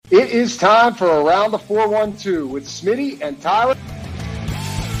It is time for Around the 412 with Smitty and Tyler.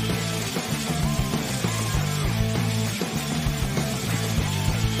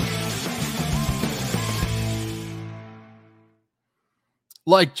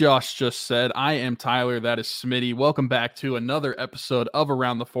 Like Josh just said, I am Tyler. That is Smitty. Welcome back to another episode of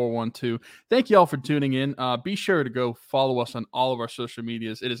Around the 412. Thank you all for tuning in. Be sure to go follow us on all of our social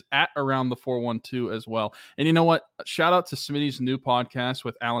medias. It is at Around the 412 as well. And you know what? Shout out to Smitty's new podcast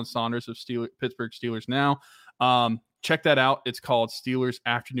with Alan Saunders of Pittsburgh Steelers Now. Check that out. It's called Steelers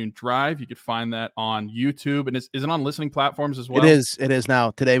Afternoon Drive. You can find that on YouTube. And is it on listening platforms as well? It is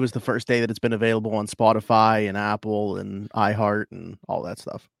now. Today was the first day that it's been available on Spotify and Apple and iHeart and all that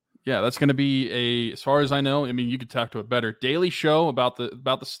stuff. Yeah, that's going to be as far as I know, I mean, you could talk to a better daily show about the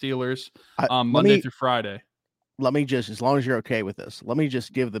Steelers Monday through Friday. Let me just, as long as you're okay with this, let me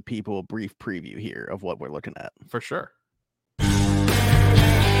just give the people a brief preview here of what we're looking at. For sure.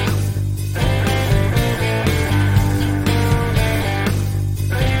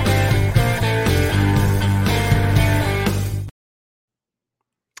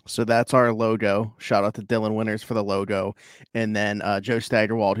 So that's our logo. Shout out to Dylan Winters for the logo. And then Joe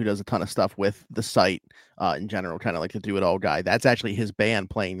Staggerwald, who does a ton of stuff with the site in general, kind of like the do-it-all guy. That's actually his band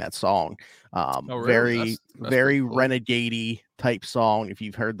playing that song. Really? That's very cool. Renegade type song. If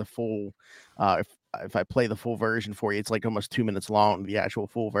you've heard the full, if I play the full version for you, it's like almost 2 minutes long, the actual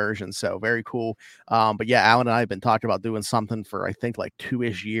full version. So very cool. But yeah, Alan and I have been talking about doing something for, I think, like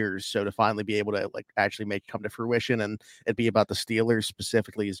 2-ish years. So to finally be able to like actually make it come to fruition and it be about the Steelers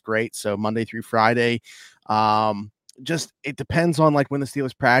specifically is great. So Monday through Friday, just it depends on like when the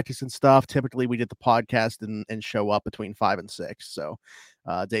Steelers practice and stuff. Typically we get the podcast and show up between 5 and 6. So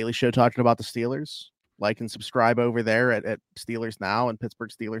daily show talking about the Steelers. Like and subscribe over there at Steelers Now and Pittsburgh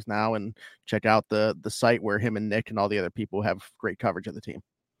Steelers Now, and check out the site where him and Nick and all the other people have great coverage of the team.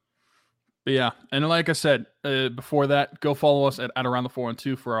 But yeah, and like I said before that, go follow us at Around the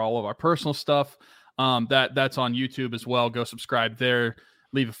 412 for all of our personal stuff. That's on YouTube as well. Go subscribe there,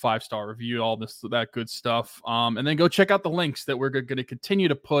 leave a 5-star review, all that good stuff. And then go check out the links that we're going to continue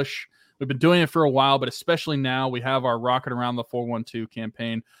to push. We've been doing it for a while, but especially now we have our Rocket Around the 412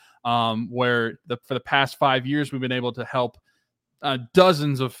 campaign. Where for the past 5 years, we've been able to help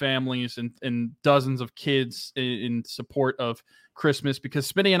dozens of families and dozens of kids in support of Christmas,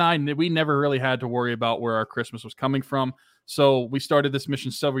 because Smitty and I, we never really had to worry about where our Christmas was coming from. So we started this mission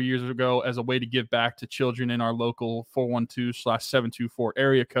several years ago as a way to give back to children in our local 412/724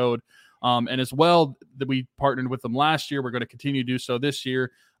 area code. And as well, that we partnered with them last year. We're going to continue to do so this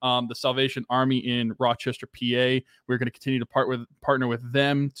year. The Salvation Army in Rochester, PA. We're going to continue to partner with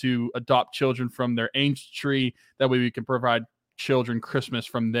them to adopt children from their age tree. That way we can provide children Christmas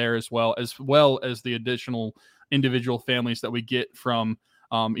from there as well as the additional individual families that we get from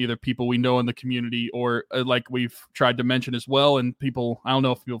either people we know in the community or like we've tried to mention as well. And people, I don't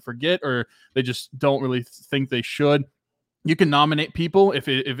know if people forget or they just don't really think they should. You can nominate people if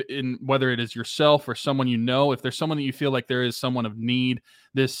whether it is yourself or someone you know. If there's someone that you feel like there is someone of need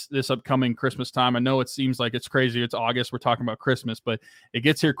this upcoming Christmas time. I know it seems like it's crazy. It's August. We're talking about Christmas, but it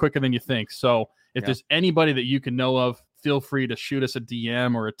gets here quicker than you think. So if there's anybody that you can know of, feel free to shoot us a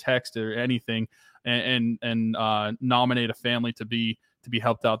DM or a text or anything and nominate a family to be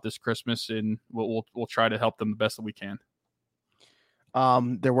helped out this Christmas, and we'll try to help them the best that we can.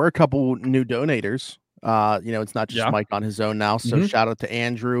 There were a couple new donators. It's not just Mike on his own now. So shout out to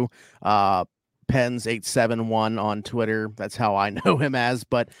Andrew, Pens871 on Twitter. That's how I know him as,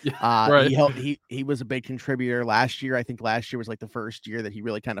 but right. he was a big contributor last year. I think last year was like the first year that he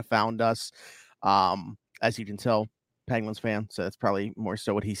really kind of found us. As you can tell, Penguins fan, so that's probably more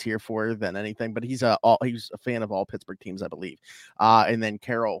so what he's here for than anything. But he's a fan of all Pittsburgh teams, I believe. And then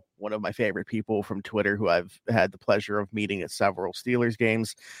Carol, one of my favorite people from Twitter, who I've had the pleasure of meeting at several Steelers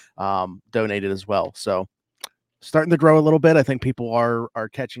games, donated as well. So starting to grow a little bit. I think people are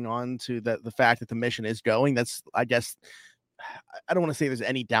catching on to the fact that the mission is going. That's, I guess, I don't want to say there's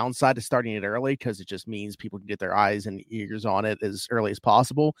any downside to starting it early, because it just means people can get their eyes and ears on it as early as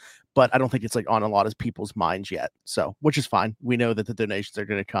possible. But I don't think it's like on a lot of people's minds yet. So, which is fine. We know that the donations are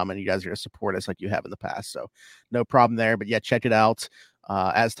going to come and you guys are going to support us like you have in the past. So no problem there. But yeah, check it out.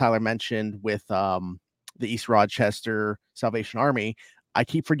 As Tyler mentioned with the East Rochester Salvation Army, I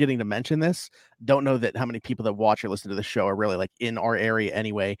keep forgetting to mention this. Don't know that how many people that watch or listen to the show are really like in our area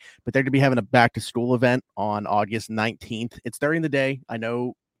anyway, but they're going to be having a back to school event on August 19th. It's during the day. I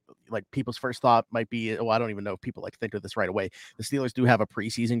know like people's first thought might be, I don't even know if people like think of this right away. The Steelers do have a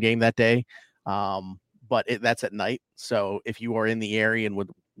preseason game that day. But that's at night. So if you are in the area and would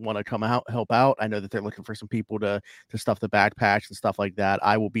want to come out, help out. I know that they're looking for some people to stuff the backpacks and stuff like that.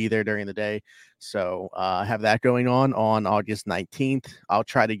 I will be there during the day. So have that going on August 19th. I'll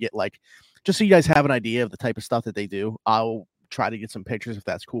try to get just so you guys have an idea of the type of stuff that they do. I'll try to get some pictures if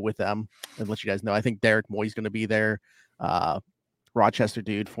that's cool with them and let you guys know. I think Derek Moy's going to be there. Rochester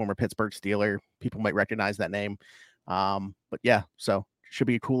dude, former Pittsburgh Steeler. People might recognize that name. But yeah, so should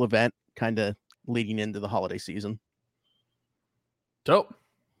be a cool event kind of leading into the holiday season. Dope.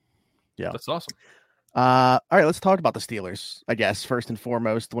 Yeah. That's awesome. All right, let's talk about the Steelers, I guess, first and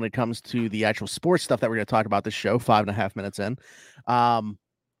foremost, when it comes to the actual sports stuff that we're going to talk about this show, 5.5 minutes in.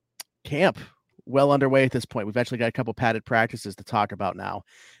 Camp well underway at this point. We've actually got a couple padded practices to talk about now.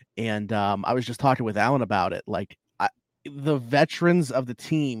 And I was just talking with Alan about it. The veterans of the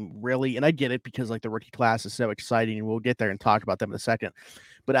team really, and I get it because the rookie class is so exciting, and we'll get there and talk about them in a second.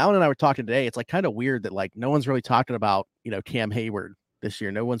 But Alan and I were talking today. It's kind of weird that no one's really talking about, Cam Hayward this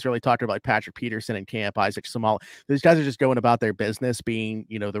year. No one's really talking about Patrick Peterson in camp, Isaac Seumalo. Those guys are just going about their business being,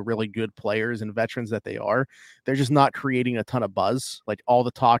 the really good players and veterans that they are. They're just not creating a ton of buzz. All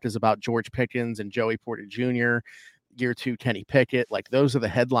the talk is about George Pickens and Joey Porter Jr., year 2 Kenny Pickett. Those are the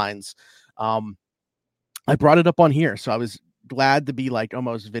headlines. I brought it up on here, so I was glad to be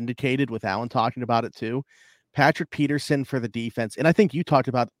almost vindicated with Alan talking about it too. Patrick Peterson for the defense. And I think you talked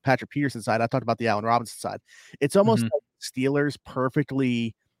about Patrick Peterson's side. I talked about the Allen Robinson side. It's almost like Steelers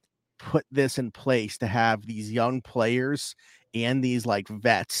perfectly put this in place to have these young players and these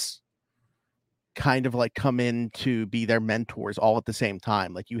vets kind of come in to be their mentors all at the same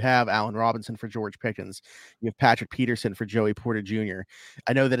time. You have Allen Robinson for George Pickens. You have Patrick Peterson for Joey Porter Jr.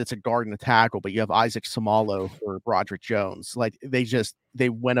 I know that it's a guard and a tackle, but you have Isaac Seumalo for Broderick Jones. They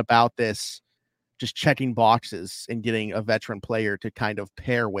went about this just checking boxes and getting a veteran player to kind of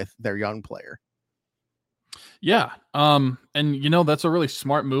pair with their young player. Yeah. And that's a really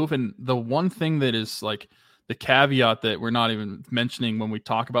smart move. And the one thing that is the caveat that we're not even mentioning when we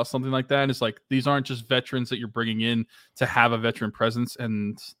talk about something like that is these aren't just veterans that you're bringing in to have a veteran presence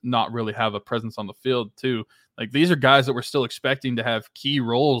and not really have a presence on the field too. These are guys that we're still expecting to have key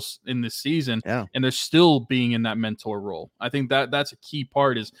roles in this season, and they're still being in that mentor role. I think that's a key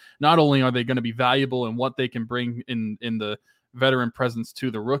part. Is not only are they going to be valuable in what they can bring in the veteran presence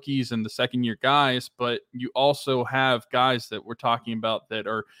to the rookies and the second year guys, but you also have guys that we're talking about that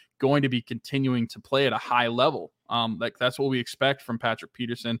are going to be continuing to play at a high level. That's what we expect from Patrick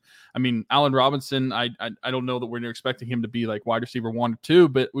Peterson. I mean, Allen Robinson, I don't know that we're expecting him to be wide receiver 1 or 2,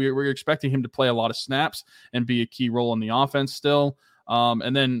 but we're expecting him to play a lot of snaps and be a key role in the offense still.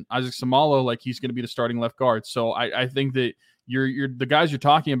 And then Isaac Seumalo, he's going to be the starting left guard. So I think that you're the guys you're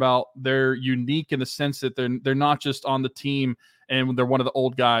talking about, they're unique in the sense that they're not just on the team and they're one of the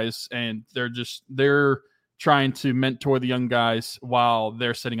old guys and they're trying to mentor the young guys while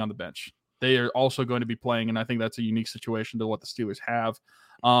they're sitting on the bench. They are also going to be playing, and I think that's a unique situation to what the Steelers have.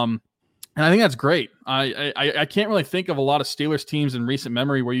 And I think that's great. I can't really think of a lot of Steelers teams in recent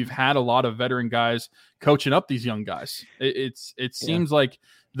memory where you've had a lot of veteran guys coaching up these young guys. It seems like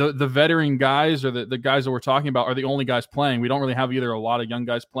the veteran guys or the guys that we're talking about are the only guys playing. We don't really have either a lot of young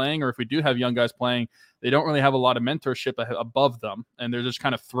guys playing, or if we do have young guys playing, they don't really have a lot of mentorship above them, and they're just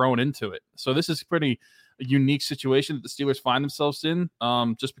kind of thrown into it. So this is pretty unique situation that the Steelers find themselves in,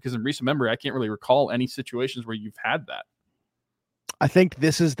 just because in recent memory, I can't really recall any situations where you've had that. I think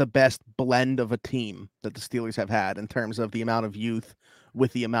this is the best blend of a team that the Steelers have had in terms of the amount of youth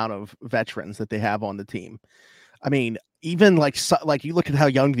with the amount of veterans that they have on the team. I mean, even you look at how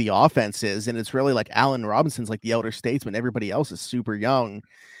young the offense is, and it's really Allen Robinson's the elder statesman. Everybody else is super young.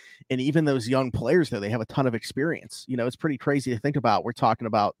 And even those young players, though, they have a ton of experience. It's pretty crazy to think about. We're talking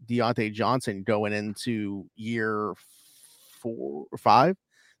about Deontay Johnson going into year 4 or 5,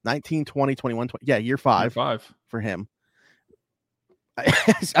 19, 20, 21, 20. Yeah, year 5. Year 5 for him.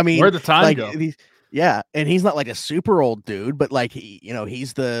 I mean, where'd the time go? Yeah, and he's not a super old dude, but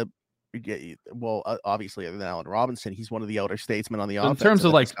he's the obviously other than Allen Robinson, he's one of the elder statesmen on the offense. In terms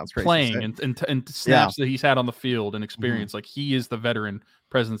of playing and snaps that he's had on the field and experience, he is the veteran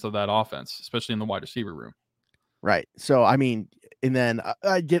presence of that offense, especially in the wide receiver room. Right. So, I mean, and then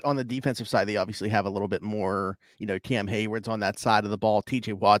I get on the defensive side, they obviously have a little bit more, Cam Hayward's on that side of the ball.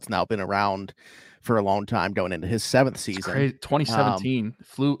 TJ Watt's now been around for a long time, going into his 7th season. 2017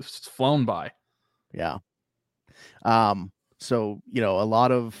 flown by. Yeah. So,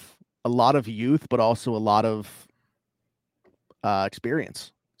 a lot of youth, but also a lot of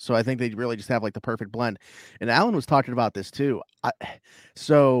experience. So I think they really just have the perfect blend. And Alan was talking about this too.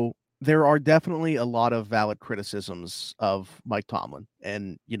 So there are definitely a lot of valid criticisms of Mike Tomlin.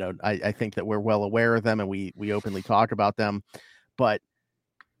 And, I think that we're well aware of them and we openly talk about them. But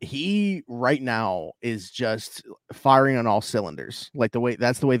he right now is just firing on all cylinders. Like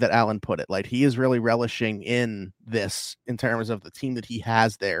that's the way that Allen put it. Like he is really relishing in this in terms of the team that he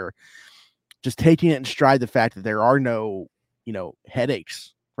has there, just taking it in stride. The fact that there are no,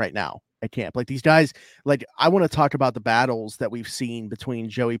 headaches right now at camp. Like these guys, like I want to talk about the battles that we've seen between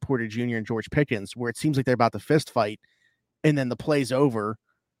Joey Porter Jr. and George Pickens, where it seems like they're about to fist fight and then the play's over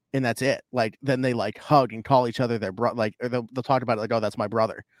and that's it. Like then they like hug and call each other their brother, like, or they'll talk about it like, oh, that's my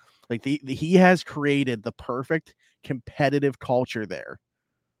brother. Like he has created the perfect competitive culture there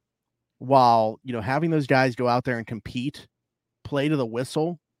while, having those guys go out there and compete, play to the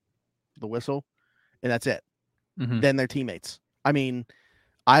whistle, and that's it. Mm-hmm. Then they're teammates. I mean,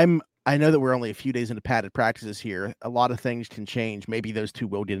 I know that we're only a few days into padded practices here. A lot of things can change. Maybe those two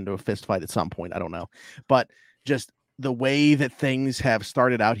will get into a fist fight at some point. I don't know. But just the way that things have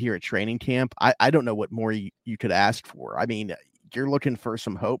started out here at training camp, I don't know what more you could ask for. I mean, you're looking for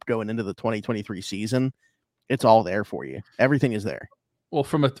some hope going into the 2023 season. It's all there for you. Everything is there. Well,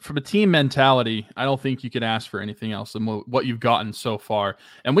 from a team mentality, I don't think you could ask for anything else than what you've gotten so far.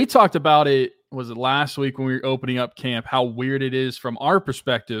 And we talked about it, was it last week when we were opening up camp, how weird it is from our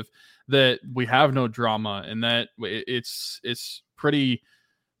perspective that we have no drama and that it's pretty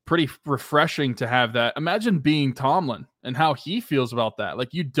refreshing to have that. Imagine being Tomlin and how he feels about that.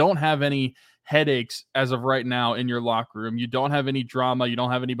 Like you don't have any headaches as of right now in your locker room. You don't have any drama. You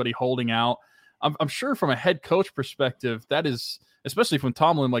don't have anybody holding out. I'm sure from a head coach perspective, that is, especially from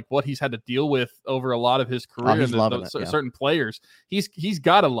Tomlin, like what he's had to deal with over a lot of his career, certain players, he's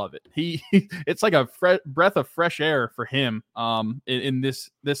got to love it. It's like a breath of fresh air for him in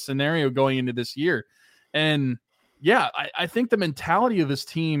this scenario going into this year. And yeah, I think the mentality of this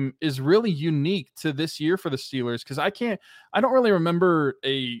team is really unique to this year for the Steelers, because I don't really remember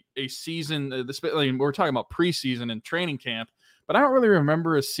a season. We're talking about preseason and training camp, but I don't really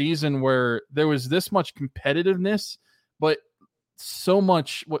remember a season where there was this much competitiveness, but so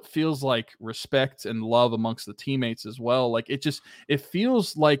much what feels like respect and love amongst the teammates as well. Like it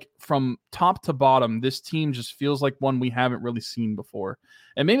feels like from top to bottom, this team just feels like one we haven't really seen before.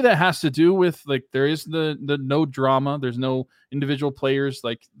 And maybe that has to do with like, there is the no drama. There's no individual players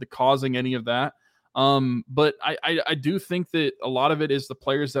like the causing any of that. But I do think that a lot of it is the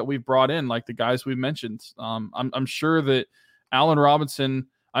players that we've brought in, like the guys we've mentioned. I'm sure that Allen Robinson,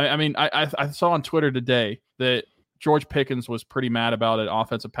 I saw on Twitter today that George Pickens was pretty mad about an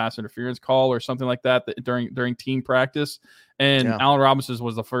offensive pass interference call or something like that during team practice. And yeah. Allen Robinson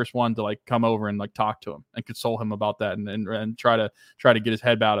was the first one to like come over and like talk to him and console him about that and try to get his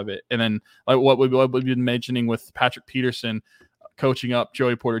head out of it. And then like what we've been mentioning with Patrick Peterson coaching up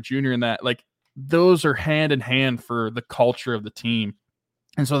Joey Porter Jr. and that, like those are hand in hand for the culture of the team.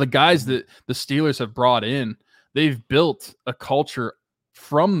 And so the guys that the Steelers have brought in, they've built a culture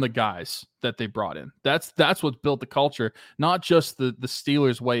from the guys that they brought in. That's what's built the culture, not just the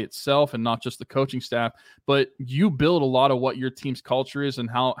Steelers way itself and not just the coaching staff, but you build a lot of what your team's culture is and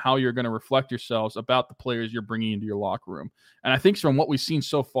how you're going to reflect yourselves about the players you're bringing into your locker room. And I think from what we've seen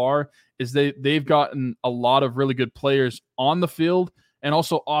so far is they've gotten a lot of really good players on the field and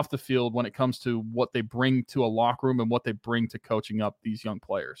also off the field when it comes to what they bring to a locker room and what they bring to coaching up these young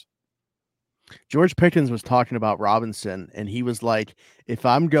players. George Pickens was talking about Robinson, and he was like, if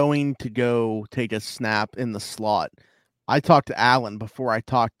I'm going to go take a snap in the slot, I talk to Allen before I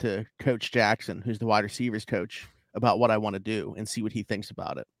talk to Coach Jackson, who's the wide receivers coach, about what I want to do and see what he thinks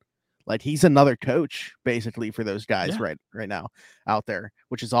about it. Like he's another coach basically for those guys right now out there,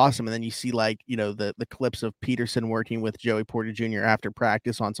 which is awesome. And then you see like, the clips of Peterson working with Joey Porter Jr. after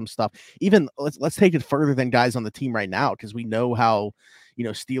practice on some stuff. Even let's take it further than guys on the team right now, because we know how,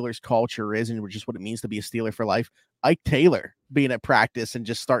 Steelers culture is and just what it means to be a Steeler for life. Ike Taylor being at practice and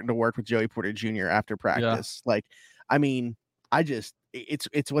just starting to work with Joey Porter Jr. after practice. Yeah. Like, I mean,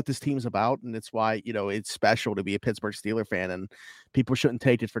 it's what this team's about, and it's why it's special to be a Pittsburgh Steeler fan, and people shouldn't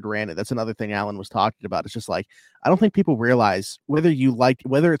take it for granted. That's another thing Allen was talking about. It's just like, I don't think people realize whether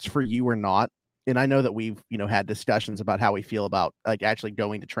it's for you or not. And I know that we've had discussions about how we feel about like actually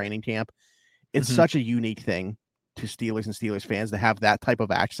going to training camp. It's such a unique thing to Steelers and Steelers fans to have that type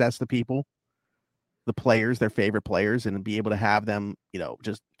of access to people, the players, their favorite players, and be able to have them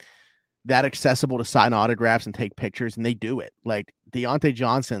just that accessible to sign autographs and take pictures, and they do it. Like Deontay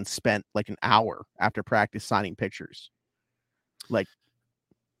Johnson spent like an hour after practice signing pictures. Like,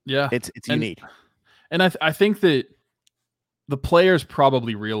 yeah, it's unique. And I think that the players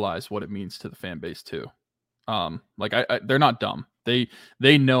probably realize what it means to the fan base too. Like they're not dumb. They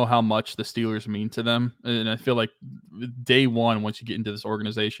know how much the Steelers mean to them, and I feel like day one, once you get into this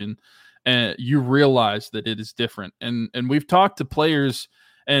organization, and you realize that it is different. And we've talked to players.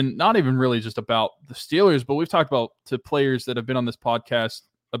 and not even really just about the Steelers, but we've talked about to players that have been on this podcast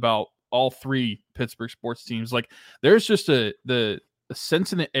about all three Pittsburgh sports teams. Like there's just the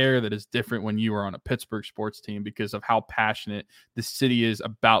sense in the air that is different when you are on a Pittsburgh sports team because of how passionate the city is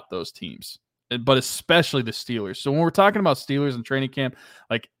about those teams, but especially the Steelers. So when we're talking about Steelers and training camp,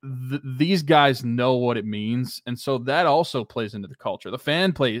 like these guys know what it means. And so that also plays into the culture. The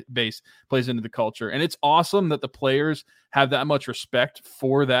fan base plays into the culture. And it's awesome that the players have that much respect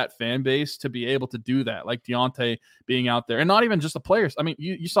for that fan base to be able to do that. Like Deontay being out there, and not even just the players. I mean,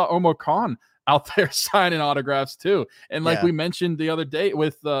 you saw Omar Khan out there signing autographs too. And like we mentioned the other day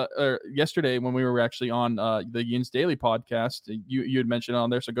with yesterday when we were actually on the Yins Daily podcast, you had mentioned on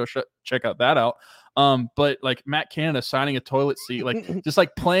there, so go check out that out. But like Matt Canada signing a toilet seat, like just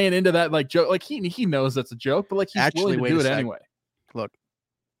like playing into that like joke, like he knows that's a joke, but like he's actually willing to do it anyway. Look,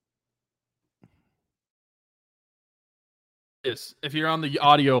 if you're on the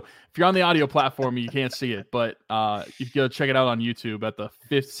audio platform, you can't see it, but you can go check it out on YouTube at the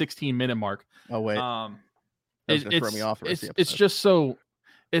 16-minute mark. Oh wait, it's throw me off. It's just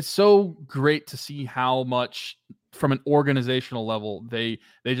so great to see how much from an organizational level they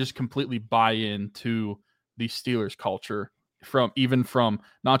just completely buy into the Steelers culture from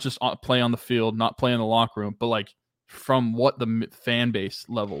not just play on the field, not play in the locker room, but like from what the fan base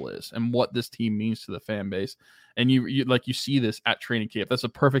level is and what this team means to the fan base. And you see this at training camp. That's a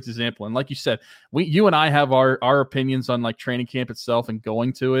perfect example. And like you said, you and I have our opinions on like training camp itself and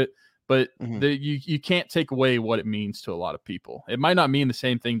going to it, but you can't take away what it means to a lot of people. It might not mean the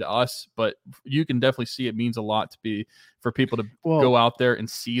same thing to us, but you can definitely see it means a lot for people to go out there and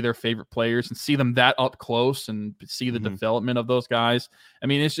see their favorite players and see them that up close and see the development of those guys. I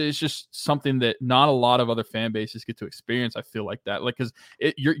mean, it's just something that not a lot of other fan bases get to experience. I feel like that, like, cause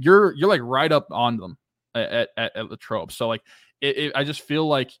you're like right up on them at Latrobe. So like, I just feel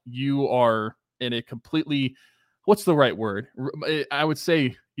like you are in a completely, what's the right word? I would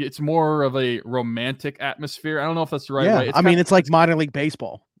say it's more of a romantic atmosphere. I don't know if that's the right way. It's like minor league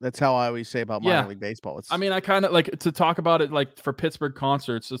baseball. That's how I always say about minor league baseball. I kind of like to talk about it like for Pittsburgh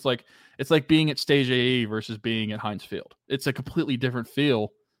concerts. It's like being at Stage AE versus being at Heinz Field. It's a completely different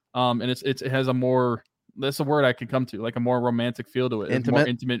feel. And it has a more, that's a word I could come to, like a more romantic feel to it. Intimate. A more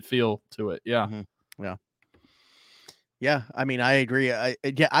intimate feel to it. Yeah. Mm-hmm. Yeah. Yeah, I mean, I agree. I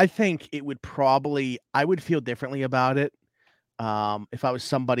think it would I would feel differently about it if I was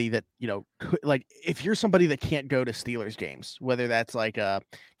somebody that, like if you're somebody that can't go to Steelers games, whether that's like a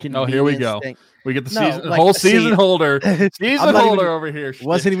convenience here we go. thing. We get the whole season holder. Season holder over here.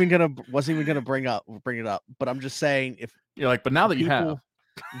 Wasn't even gonna bring it up. But I'm just saying, if you're like, but now that you have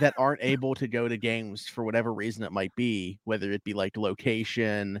that aren't able to go to games for whatever reason it might be, whether it be like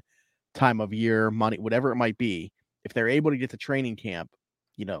location, time of year, money, whatever it might be. If they're able to get to training camp,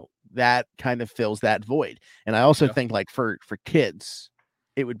 that kind of fills that void. And I also think like for kids,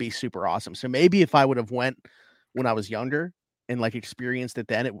 it would be super awesome. So maybe if I would have went when I was younger and like experienced it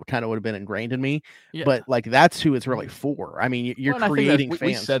then, it kind of would have been ingrained in me. Yeah. But like, that's who it's really for. I mean, you're creating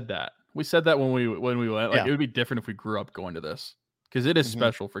fans. We said that when we went, like it would be different if we grew up going to this, because it is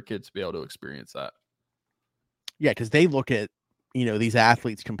special for kids to be able to experience that. Yeah. Because they look at, these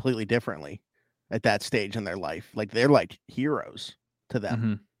athletes completely differently at that stage in their life. Like they're like heroes to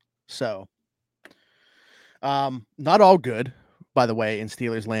them. So, not all good, by the way, in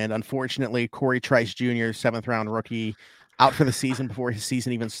Steelers land. Unfortunately, Cory Trice Jr., 7th round rookie, out for the season before his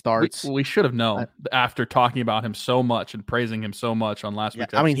season even starts. We should have known after talking about him so much and praising him so much on last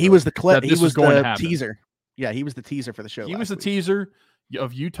week's episode. I mean, he was the clip. He was the teaser. Yeah, he was the teaser for the show. He was the teaser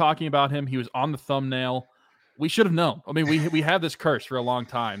of you talking about him. He was on the thumbnail. We should have known. I mean, we have this curse for a long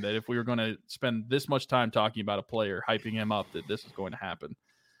time that if we were going to spend this much time talking about a player, hyping him up, that this is going to happen.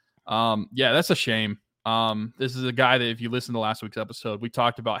 Yeah, that's a shame. This is a guy that if you listen to last week's episode, we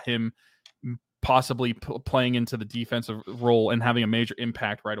talked about him possibly playing into the defensive role and having a major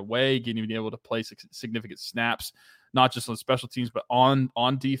impact right away, getting able to play significant snaps, not just on special teams, but on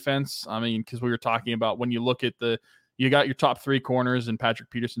defense. I mean, because we were talking about when you look at you got your top three corners in Patrick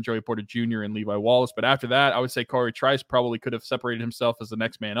Peterson, Joey Porter Jr., and Levi Wallace. But after that, I would say Cory Trice probably could have separated himself as the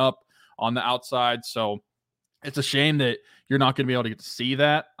next man up on the outside. So it's a shame that you're not going to be able to get to see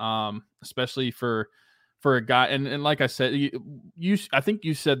that, especially for a guy. And like I said, I think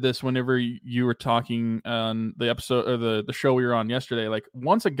you said this whenever you were talking on the episode or the show we were on yesterday. Like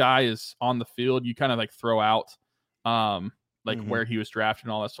once a guy is on the field, you kind of like throw out where he was drafted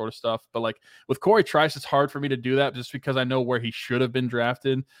and all that sort of stuff. But like with Cory Trice, it's hard for me to do that just because I know where he should have been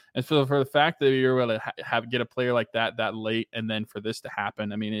drafted. And for the fact that you're able to get a player like that late and then for this to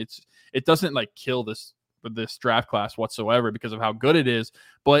happen, I mean, it doesn't like kill this this draft class whatsoever because of how good it is,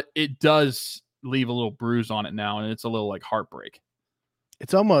 but it does leave a little bruise on it now, and it's a little like heartbreak.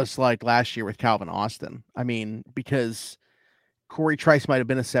 It's almost like last year with Calvin Austin. I mean, because Cory Trice might have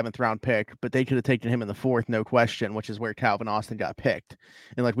been a 7th round pick, but they could have taken him in the 4th, no question, which is where Calvin Austin got picked.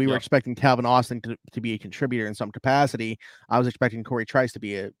 And like we were expecting Calvin Austin to be a contributor in some capacity. I was expecting Cory Trice to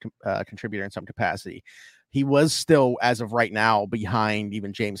be a contributor in some capacity. He was still, as of right now, behind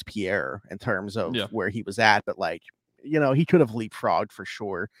even James Pierre in terms of where he was at. But like, you know, he could have leapfrogged for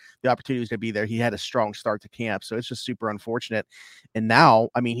sure. The opportunity was going to be there. He had a strong start to camp. So it's just super unfortunate. And now,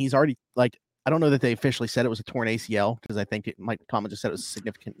 I mean, he's already like, I don't know that they officially said it was a torn ACL because I think Mike Tomlin just said it was a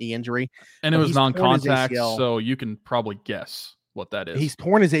significant knee injury. And it was non-contact, so you can probably guess what that is. He's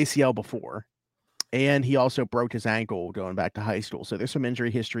torn his ACL before, and he also broke his ankle going back to high school. So there's some injury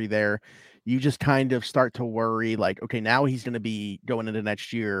history there. You just kind of start to worry, like, okay, now he's going to be going into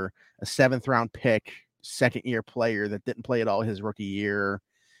next year, a 7th round pick, 2nd-year player that didn't play at all his rookie year,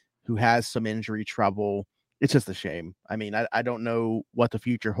 who has some injury trouble. It's just a shame. I mean, I don't know what the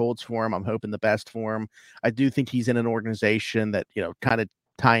future holds for him. I'm hoping the best for him. I do think he's in an organization that, you know, kind of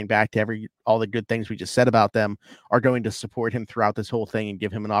tying back to all the good things we just said about them, are going to support him throughout this whole thing and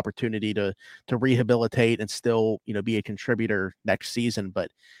give him an opportunity to rehabilitate and still, you know, be a contributor next season.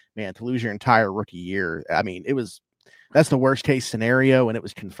 But man, to lose your entire rookie year, I mean, that's the worst case scenario, and it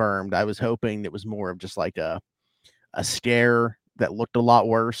was confirmed. I was hoping it was more of just like a scare that looked a lot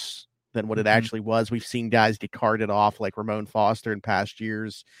worse than what it actually was. We've seen guys get carted off like Ramon Foster in past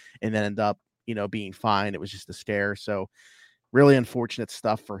years and then end up, you know, being fine. It was just a scare. So really unfortunate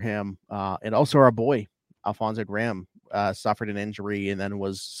stuff for him. And also our boy, Alfonso Graham, suffered an injury and then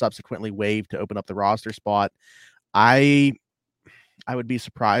was subsequently waived to open up the roster spot. I would be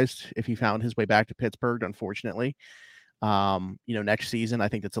surprised if he found his way back to Pittsburgh, unfortunately. You know, next season, I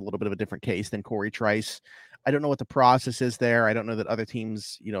think that's a little bit of a different case than Cory Trice. I don't know what the process is there. I don't know that other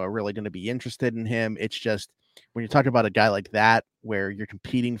teams, you know, are really going to be interested in him. It's just when you're talking about a guy like that, where you're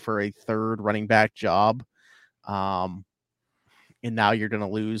competing for a 3rd running back job, and now you're going to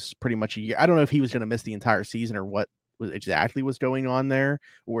lose pretty much a year. I don't know if he was going to miss the entire season or what exactly was going on there,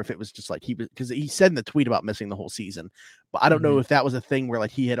 or if it was just like because he said in the tweet about missing the whole season, but I don't know if that was a thing where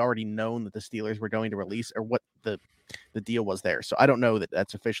like he had already known that the Steelers were going to release, or what the deal was there. So I don't know that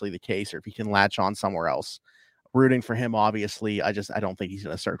that's officially the case, or if he can latch on somewhere else. Rooting for him, obviously. I don't think he's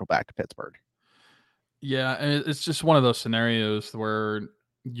going to circle back to Pittsburgh. Yeah, and it's just one of those scenarios where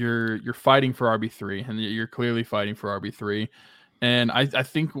you're fighting for RB3, and you're clearly fighting for RB3. And I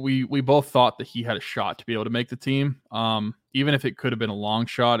think we both thought that he had a shot to be able to make the team. Even if it could have been a long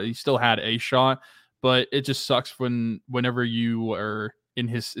shot, he still had a shot. But it just sucks whenever you are in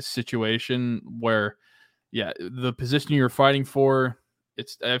his situation where, yeah, the position you're fighting for,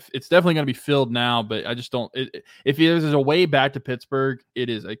 it's definitely going to be filled now. But I just don't. If there's a way back to Pittsburgh, it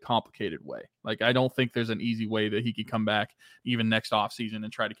is a complicated way. Like, I don't think there's an easy way that he could come back even next offseason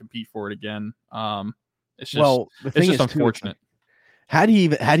and try to compete for it again. It's just unfortunate. Had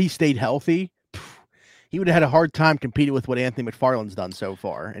he stayed healthy, he would have had a hard time competing with what Anthony McFarland's done so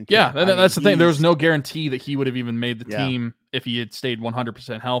far. And that's the thing. There was no guarantee that he would have even made the team if he had stayed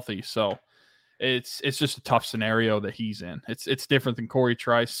 100% healthy. So it's just a tough scenario that he's in. It's different than Cory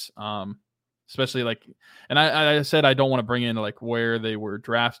Trice, especially like. And I said I don't want to bring in like where they were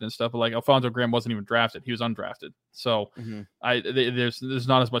drafted and stuff, but like Alfonso Graham wasn't even drafted; he was undrafted. So there's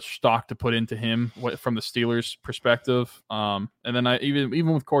not as much stock to put into him from the Steelers' perspective. And then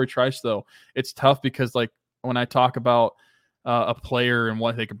even with Cory Trice though, it's tough because like when I talk about a player and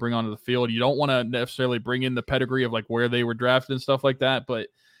what they could bring onto the field, you don't want to necessarily bring in the pedigree of like where they were drafted and stuff like that, but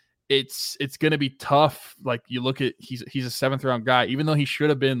it's going to be tough. Like you look at, he's a 7th round guy, even though he should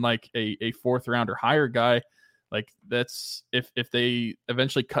have been like a 4th round or higher guy. Like that's, if they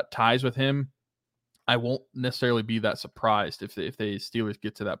eventually cut ties with him, I won't necessarily be that surprised if the Steelers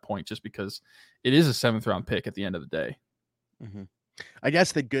get to that point, just because it is a 7th round pick at the end of the day. Mm-hmm. I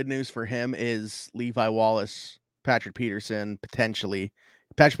guess the good news for him is Levi Wallace, Patrick Peterson, potentially.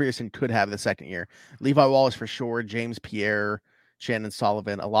 Patrick Peterson could have the 2nd year. Levi Wallace for sure, James Pierre, Shannon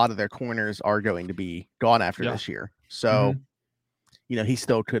Sullivan, a lot of their corners are going to be gone after this year. So, you know, he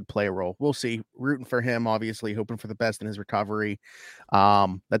still could play a role. We'll see. Rooting for him, obviously, hoping for the best in his recovery.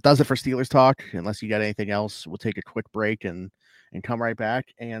 That does it for Steelers talk. Unless you got anything else, we'll take a quick break and come right back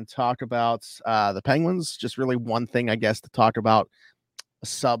and talk about the Penguins. Just really one thing, I guess, to talk about, a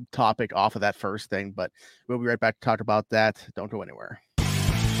subtopic off of that first thing. But we'll be right back to talk about that. Don't go anywhere.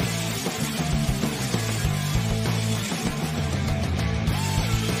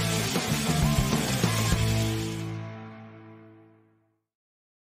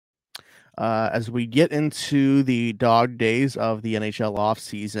 As we get into the dog days of the NHL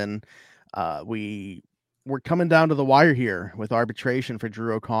offseason, we're coming down to the wire here with arbitration for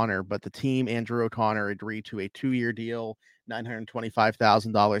Drew O'Connor, but the team and Drew O'Connor agreed to a 2-year deal,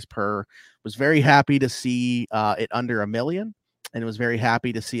 $925,000 per. Was very happy to see it under $1 million, and was very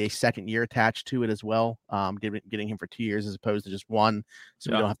happy to see a second year attached to it as well, getting him for 2 years as opposed to just one,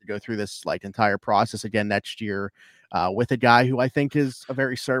 so we don't have to go through this like entire process again next year. With a guy who I think is a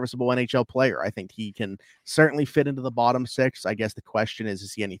very serviceable NHL player. I think he can certainly fit into the bottom six. I guess the question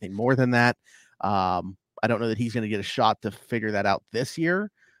is he anything more than that? I don't know that he's going to get a shot to figure that out this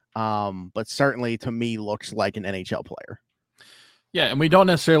year, but certainly to me looks like an NHL player. Yeah, and we don't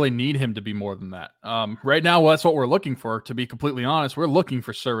necessarily need him to be more than that. Right now, that's what we're looking for, to be completely honest. We're looking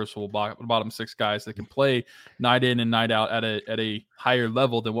for serviceable bottom six guys that can play night in and night out at a higher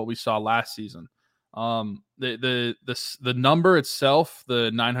level than what we saw last season. The number itself,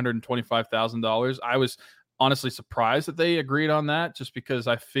 the $925,000, I was honestly surprised that they agreed on that, just because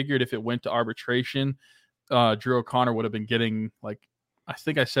I figured if it went to arbitration, Drew O'Connor would have been getting, like, I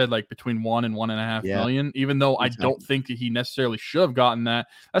think I said like between $1 and $1.5 million, even though I don't think that he necessarily should have gotten that.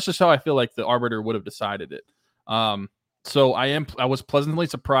 That's just how I feel like the arbiter would have decided it. So I was pleasantly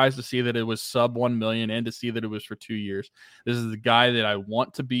surprised to see that it was sub $1 million and to see that it was for 2 years. This is the guy that I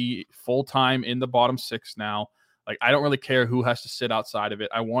want to be full-time in the bottom six now. Like, I don't really care who has to sit outside of it.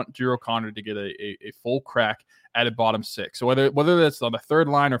 I want Drew O'Connor to get a full crack at a bottom six. So whether that's on the third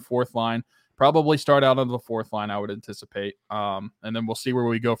line or fourth line, probably start out on the fourth line, I would anticipate. And then we'll see where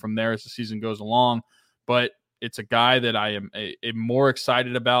we go from there as the season goes along. But it's a guy that I am more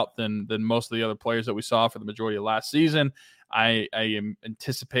excited about than most of the other players that we saw for the majority of last season. I am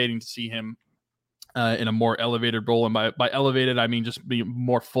anticipating to see him in a more elevated role. And by elevated, I mean just be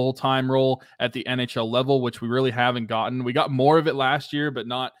more full-time role at the NHL level, which we really haven't gotten. We got more of it last year, but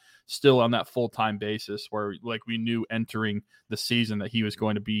not still on that full-time basis where, like, we knew entering the season that he was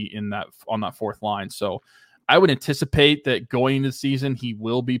going to be on that fourth line. So I would anticipate that going into the season, he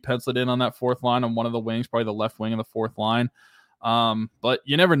will be penciled in on that fourth line on one of the wings, probably the left wing of the fourth line. But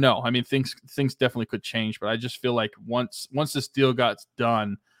you never know. I mean, things definitely could change, but I just feel like once this deal got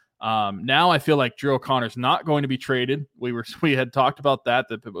done, now I feel like Drew O'Connor's not going to be traded. We had talked about that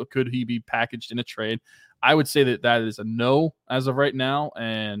could he be packaged in a trade? I would say that is a no as of right now,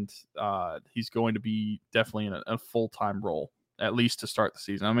 and he's going to be definitely in a full-time role, at least to start the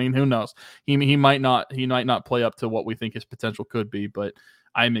season. I mean, who knows? He might not play up to what we think his potential could be, but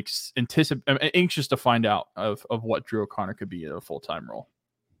I'm anxious to find out of what Drew O'Connor could be in a full-time role.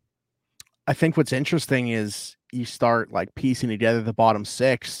 I think what's interesting is you start like piecing together the bottom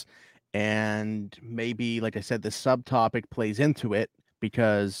six, and maybe, like I said, the subtopic plays into it,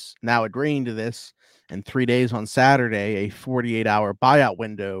 because now agreeing to this, in 3 days on Saturday, a 48-hour buyout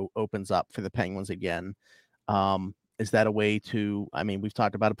window opens up for the Penguins again. Is that a way to, I mean, we've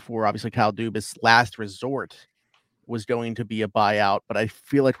talked about it before. Obviously, Kyle Dubas' last resort was going to be a buyout, but I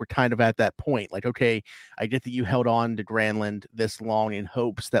feel like we're kind of at that point. Like, okay, I get that you held on to Granlund this long in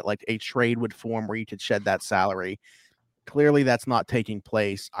hopes that like a trade would form where you could shed that salary. Clearly, that's not taking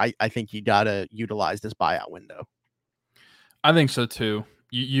place. I think you got to utilize this buyout window. I think so too.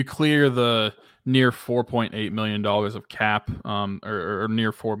 You clear the near $4.8 million of cap, or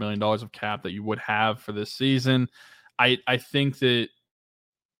near $4 million of cap that you would have for this season. I think that,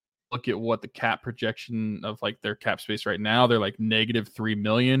 look at what the cap projection of like their cap space right now. They're like -$3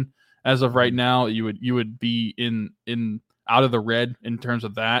 million as of right now. You would be in out of the red in terms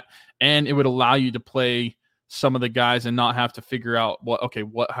of that, and it would allow you to play some of the guys and not have to figure out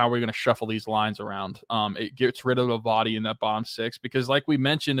how are we going to shuffle these lines around. It gets rid of a body in that bottom six, because like we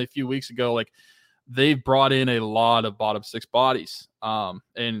mentioned a few weeks ago, like they've brought in a lot of bottom six bodies.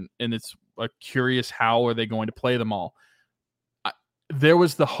 And it's curious, how are they going to play them all? There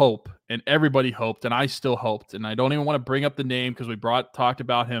was the hope, and everybody hoped, and I still hoped, and I don't even want to bring up the name because we talked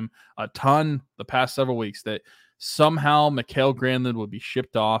about him a ton the past several weeks, that somehow Mikael Granlund would be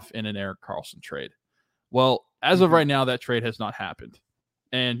shipped off in an Erik Karlsson trade. Well, as of right now, that trade has not happened.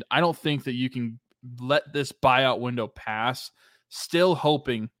 And I don't think that you can let this buyout window pass, still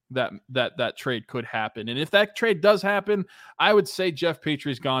hoping that trade could happen. And if that trade does happen, I would say Jeff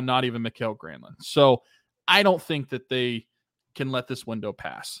Petry's gone, not even Mikael Granlund. So I don't think that they can let this window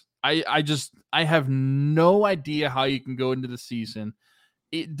pass. I have no idea how you can go into the season,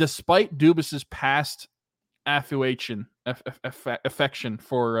 despite Dubas's past affection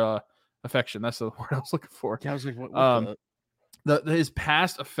for affection. That's the word I was looking for. Yeah, I was like, his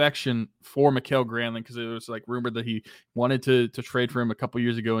past affection for Mikael Granlund, because it was like rumored that he wanted to trade for him a couple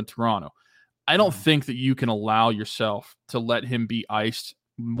years ago in Toronto. I don't think that you can allow yourself to let him be iced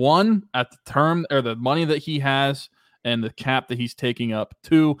One, at the term or the money that he has and the cap that he's taking up.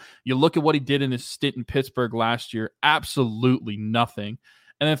 Two, you look at what he did in his stint in Pittsburgh last year, absolutely nothing.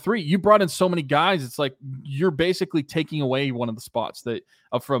 And then three, you brought in so many guys. It's like you're basically taking away one of the spots that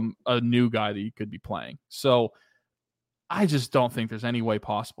from a new guy that you could be playing. So I just don't think there's any way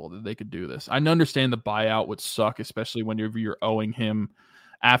possible that they could do this. I understand the buyout would suck, especially when you're owing him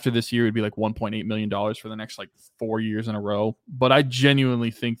after this year. It'd be like $1.8 million for the next like 4 years in a row. But I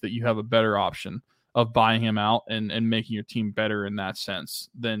genuinely think that you have a better option of buying him out and making your team better in that sense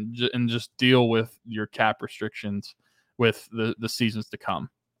than and just deal with your cap restrictions with the seasons to come.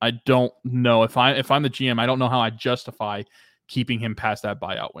 I don't know if I'm the GM, I don't know how I justify keeping him past that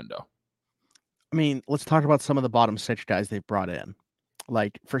buyout window. I mean, let's talk about some of the bottom 6 guys they've brought in.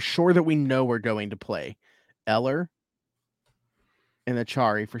 Like, for sure that we know we're going to play Eller and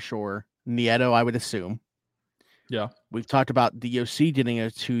Achari for sure. Nieto, I would assume. Yeah. We've talked about DOC getting a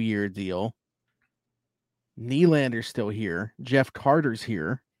 2-year deal. Nylander's still here. Jeff Carter's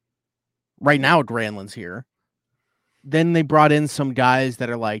here. Right now, Granlund's here. Then they brought in some guys that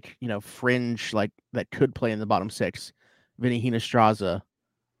are like, fringe, like that could play in the bottom 6. Vinny Hinostraza,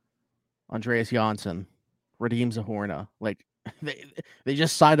 Andreas Janssen, Radim Zahorna. Like they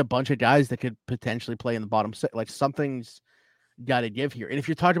just signed a bunch of guys that could potentially play in the bottom 6. Like something's got to give here. And if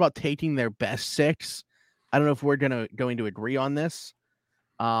you're talking about taking their best 6, I don't know if we're going to agree on this.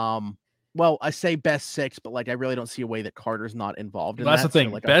 Well, I say best 6, but like I really don't see a way that Carter's not involved in That's that. the thing.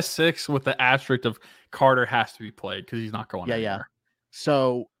 So, like, best 6 with the asterisk of Carter has to be played because he's not going anywhere. Yeah.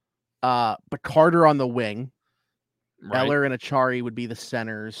 So, but Carter on the wing, Right. Eller and Achari would be the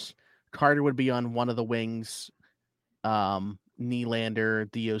centers. Carter would be on one of the wings. Nylander,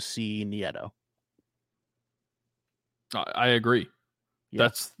 DOC, Nieto. I agree. Yeah.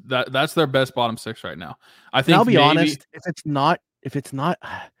 That's their best bottom 6 right now. I think. And I'll be honest. If it's not,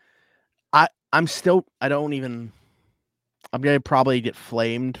 I'm going to probably get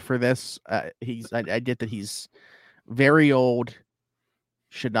flamed for this. I get that he's very old,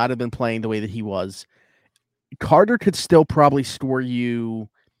 should not have been playing the way that he was. Carter could still probably score you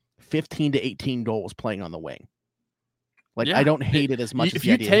 15 to 18 goals playing on the wing. Like, yeah. I don't hate it as much. If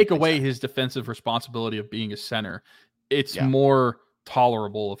you take away his defensive responsibility of being a center, it's more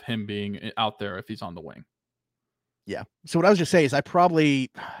tolerable of him being out there if he's on the wing. Yeah. So what I was just saying is I probably,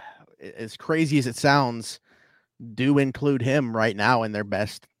 as crazy as it sounds, do include him right now in their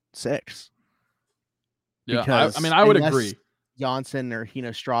best 6. Yeah, because, I would agree. Janssen or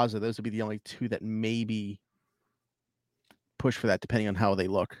Hinostraza, those would be the only 2 that maybe push for that, depending on how they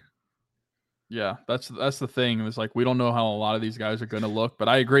look. Yeah, that's the thing. It's like we don't know how a lot of these guys are going to look, but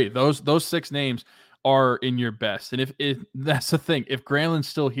I agree. Those 6 names are in your best, and if that's the thing, if Granlund's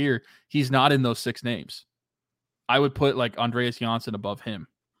still here, he's not in those 6 names. I would put like Andreas Janssen above him.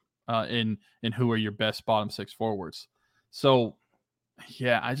 In who are your best bottom 6 forwards. So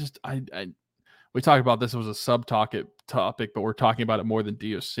yeah, we talked about this. It was a topic, but we're talking about it more than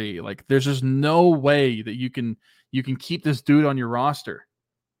DOC. Like there's just no way that you can keep this dude on your roster.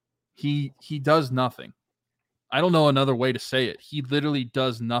 He does nothing. I don't know another way to say it. He literally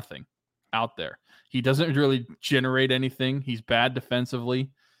does nothing out there. He doesn't really generate anything. He's bad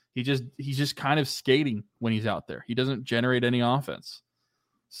defensively. He's just kind of skating when he's out there. He doesn't generate any offense.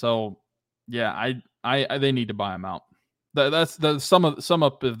 So, yeah, they need to buy him out. That's the sum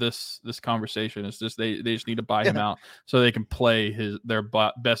up of this conversation is just they just need to buy him out so they can play their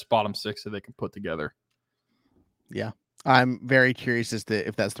best bottom 6 that they can put together. Yeah, I'm very curious as to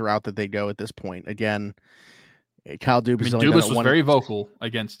if that's the route that they go at this point. Again, Kyle Dubas. Dubas was very vocal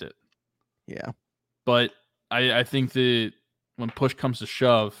against it. Yeah, but I think that when push comes to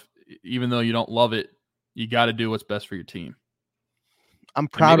shove, even though you don't love it, you got to do what's best for your team. I'm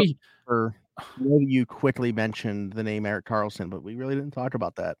proud of her. You quickly mentioned the name Erik Karlsson, but we really didn't talk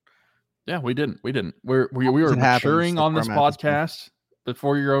about that. Yeah, we didn't. We were maturing on this podcast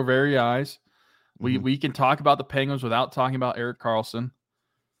before your very eyes. We can talk about the Penguins without talking about Erik Karlsson.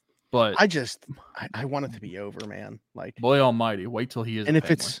 But I want it to be over, man. Like, boy almighty, wait till he is. And if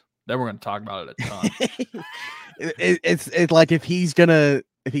Penguin. Then we're going to talk about it a ton. it's like if he's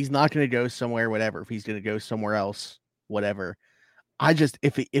not gonna go somewhere, whatever. If he's gonna go somewhere else, whatever.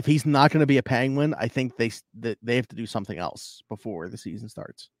 If he's not going to be a Penguin, I think they have to do something else before the season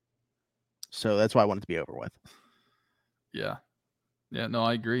starts. So that's why I want it to be over with. Yeah. No,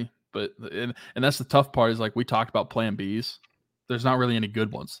 I agree. But and that's the tough part is like we talked about plan Bs. There's not really any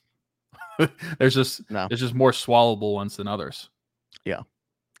good ones. There's just more swallowable ones than others. Yeah.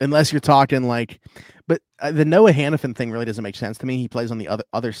 Unless you're talking like, but the Noah Hannafin thing really doesn't make sense to me. He plays on the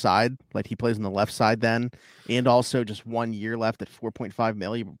other side, like he plays on the left side then, and also just 1 year left at 4.5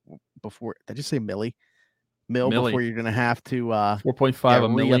 million before. Did I just say milli? Before you're gonna have to 4.5 a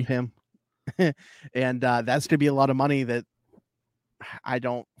milli him, and that's gonna be a lot of money that I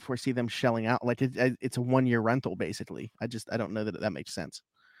don't foresee them shelling out. Like it's a 1 year rental basically. I don't know that makes sense.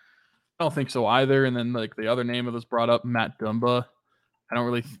 I don't think so either. And then like the other name that was brought up, Matt Dumba.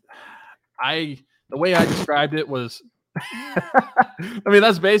 The way I described it was, I mean,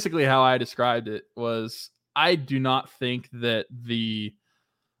 that's basically how I described it was, I do not think that the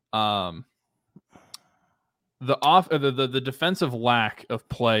defensive lack of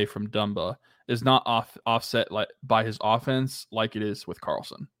play from Dumba is not offset like by his offense like it is with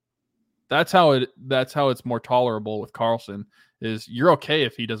Carlson. That's how it's more tolerable with Carlson is you're okay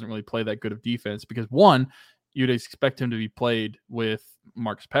if he doesn't really play that good of defense because one, you'd expect him to be played with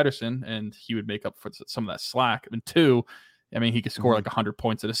Marcus Pettersson and he would make up for some of that slack. And two, I mean, he could score like 100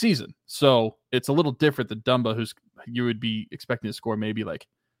 points in a season. So it's a little different than Dumba, you would be expecting to score maybe like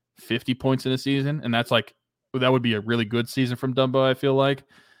 50 points in a season. And that would be a really good season from Dumba. I feel like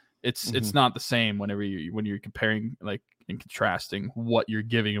it's not the same when you're comparing like and contrasting what you're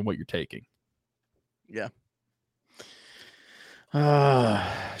giving and what you're taking. Yeah.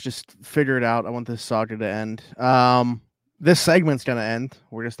 Just figure it out. I want this saga to end. This segment's going to end.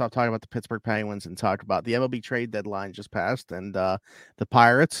 We're going to stop talking about the Pittsburgh Penguins and talk about the MLB trade deadline just passed. And the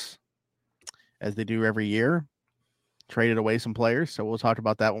Pirates, as they do every year, traded away some players. So we'll talk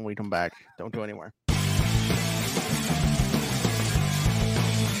about that when we come back. Don't go anywhere.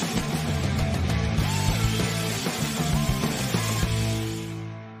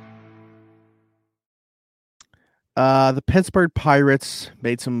 The Pittsburgh Pirates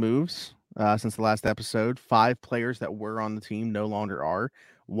made some moves since the last episode. 5 players that were on the team no longer are.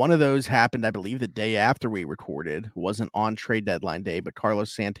 One of those happened, I believe, the day after we recorded. Wasn't on trade deadline day, but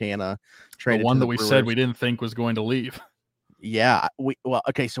Carlos Santana traded. The one that we said we didn't think was going to leave. Yeah.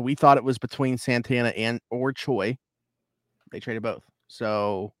 So we thought it was between Santana or Choi. They traded both.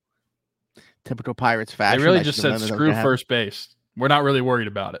 So typical Pirates fashion. They really just said screw first base. We're not really worried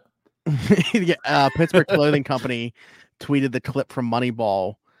about it. Pittsburgh Clothing Company tweeted the clip from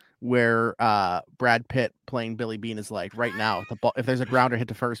Moneyball where Brad Pitt playing Billy Beane is like, right now, if there's a grounder hit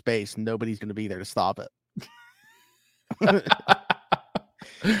to first base, nobody's going to be there to stop it.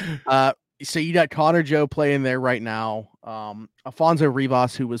 So you got Connor Joe playing there right now. Alfonso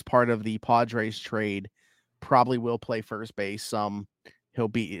Rivas, who was part of the Padres trade, probably will play first base. It's going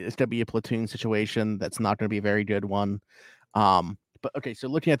to be a platoon situation. That's not going to be a very good one. But okay, so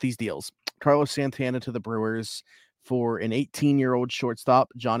looking at these deals, Carlos Santana to the Brewers for an 18-year-old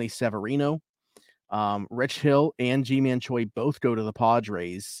shortstop, Johnny Severino. Rich Hill and G-Man Choi both go to the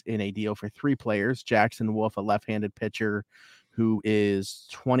Padres in a deal for 3 players. Jackson Wolf, a left-handed pitcher who is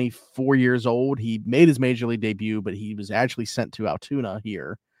 24 years old. He made his major league debut, but he was actually sent to Altoona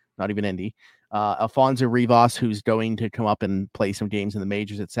here, not even Indy. Alfonso Rivas, who's going to come up and play some games in the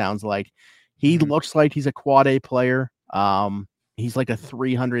majors, it sounds like. He looks like he's a quad A player. He's like a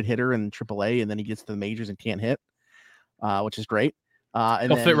 300 hitter in AAA, and then he gets to the majors and can't hit, which is great.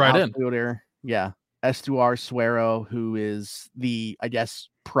 And he'll fit right in. Yeah. Estuar Suero, who is the, I guess,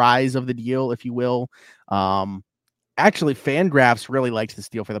 prize of the deal, if you will. Actually, Fangraphs really likes this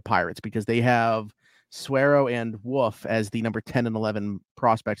deal for the Pirates because they have Suero and Wolf as the number 10 and 11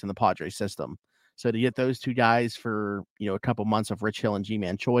 prospects in the Padres system. So to get those 2 guys for, a couple months of Rich Hill and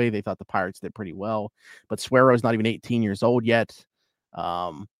G-Man Choi, they thought the Pirates did pretty well. But Suero is not even 18 years old yet.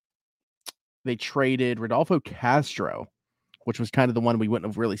 They traded Rodolfo Castro, which was kind of the one we wouldn't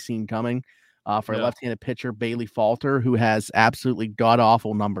have really seen coming, for a left-handed pitcher, Bailey Falter, who has absolutely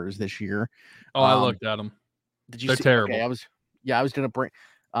god-awful numbers this year. Oh, I looked at them. Did you They're see? terrible. Okay, I was going to bring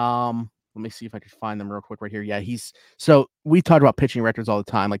let me see if I could find them real quick right here. Yeah, so we talk about pitching records all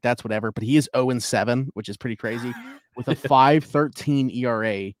the time, like that's whatever, but he is 0-7, which is pretty crazy, with a 5.13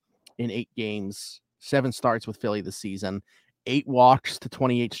 ERA in 8 games, 7 starts with Philly this season, 8 walks to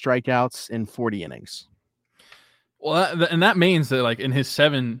 28 strikeouts in 40 innings. Well, and that means that like in his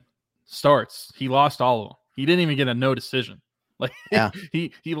 7 starts, he lost all of them. He didn't even get a no decision. Like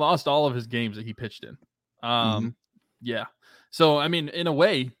he lost all of his games that he pitched in. Yeah. So, I mean, in a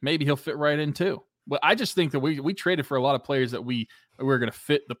way, maybe he'll fit right in too. But I just think that we traded for a lot of players that we're going to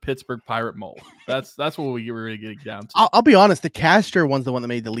fit the Pittsburgh Pirate mold. That's what we were really getting down to. I'll be honest. The Castro one's the one that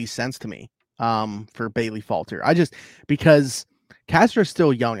made the least sense to me for Bailey Falter. Because Castro's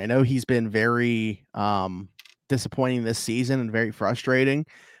still young. I know he's been very disappointing this season and very frustrating.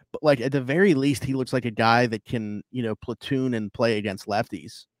 But like at the very least, he looks like a guy that can, platoon and play against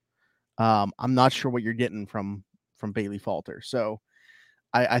lefties. I'm not sure what you're getting from Bailey Falter. So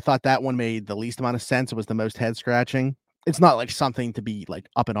I thought that one made the least amount of sense. It was the most head scratching. It's not like something to be like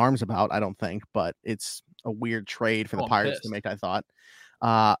up in arms about, I don't think, but it's a weird trade for the Pirates to make, I thought.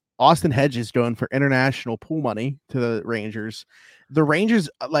 Austin Hedges going for international pool money to the Rangers. The Rangers,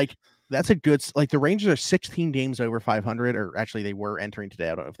 like, that's a good, like, the Rangers are 16 games over 500, or actually they were entering today.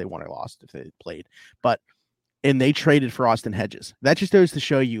 I don't know if they won or lost, if they played, and they traded for Austin Hedges. That just goes to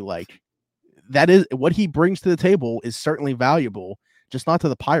show you, like, that is what he brings to the table is certainly valuable, just not to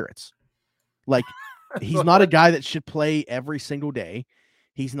the Pirates. Like, he's not a guy that should play every single day.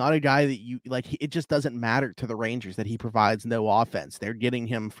 He's not a guy that you like. It just doesn't matter to the Rangers that he provides no offense. They're getting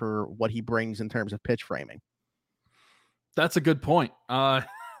him for what he brings in terms of pitch framing. That's a good point.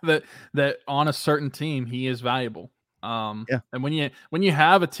 That on a certain team, he is valuable. And when you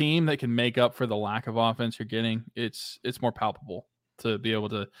have a team that can make up for the lack of offense you're getting, it's more palpable to be able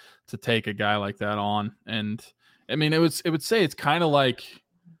to take a guy like that on. And I mean, it would say it's kind of like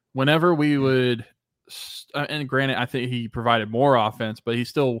whenever we would. And granted, I think he provided more offense, but he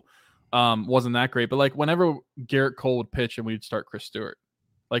still wasn't that great. But like whenever Garrett Cole would pitch and we'd start Chris Stewart,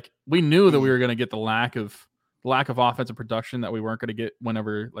 like we knew that we were going to get the lack of offensive production that we weren't going to get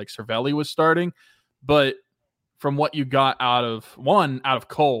whenever like Cervelli was starting. But from what you got out of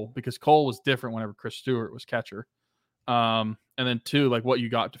Cole, because Cole was different whenever Chris Stewart was catcher, and then two, like what you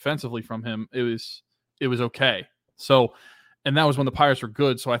got defensively from him, it was okay. So, and that was when the Pirates were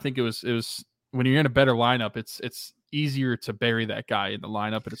good. So I think it was. When you're in a better lineup, it's easier to bury that guy in the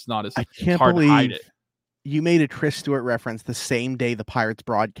lineup, and it's not as hard to hide it. You made a Chris Stewart reference the same day the Pirates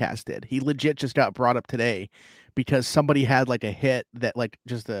broadcast did. He legit just got brought up today because somebody had like a hit that like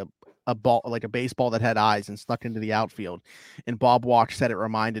just a ball, like a baseball that had eyes and snuck into the outfield. And Bob Walsh said it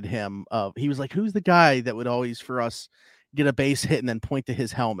reminded him of, he was like, who's the guy that would always for us get a base hit and then point to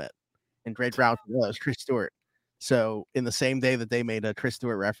his helmet? And Dre Brown, it was Chris Stewart. So in the same day that they made a Chris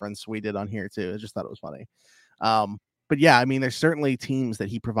Stewart reference, we did on here too. I just thought it was funny. But yeah, I mean, there's certainly teams that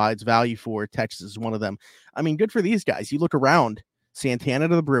he provides value for. Texas is one of them. I mean, good for these guys. You look around, Santana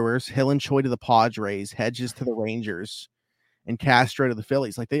to the Brewers, Hill and Choi to the Padres, Hedges to the Rangers, and Castro to the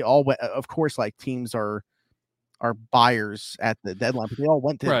Phillies. Like they all went, of course, like teams are buyers at the deadline, but they all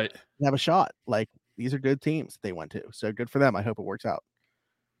went to have a shot. Like these are good teams they went to. So good for them. I hope it works out.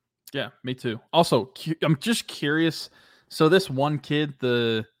 Yeah, me too. Also, I'm just curious. So this one kid,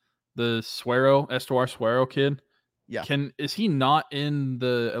 the Estuar Suero kid, is he not in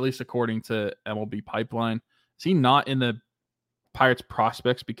the, at least according to MLB Pipeline, is he not in the Pirates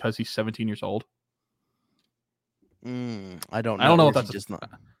prospects because he's 17 years old? I don't know. I don't know if that's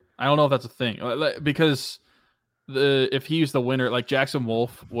I don't know if that's a thing because if he's the winner, like Jackson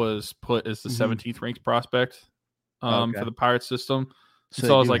Wolf was put as the 17th ranked prospect for the Pirates system.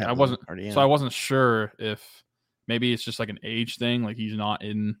 So I was like, I wasn't sure if maybe it's just like an age thing, like he's not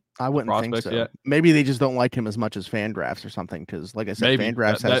in. I wouldn't think so. Yet. Maybe they just don't like him as much as Fangraphs or something. Because, like I said,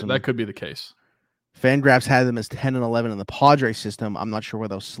 Fangraphs that could be the case. Fangraphs had them as 10 and 11 in the Padres system. I'm not sure where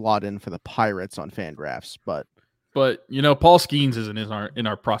they'll slot in for the Pirates on Fangraphs, but you know, Paul Skeens isn't in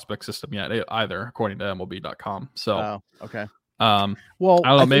our prospect system yet either, according to MLB.com. So okay. Well, I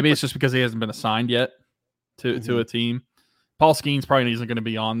don't know. Maybe it's just because he hasn't been assigned yet to a team. Paul Skeens probably isn't going to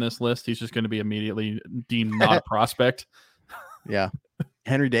be on this list. He's just going to be immediately deemed not a prospect. Yeah.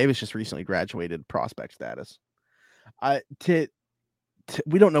 Henry Davis just recently graduated prospect status.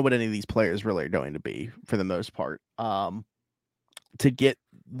 We don't know what any of these players really are going to be for the most part. To get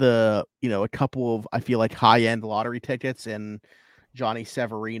a couple of, I feel like, high-end lottery tickets and Johnny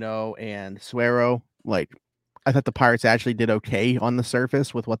Severino and Suero, like, I thought the Pirates actually did okay on the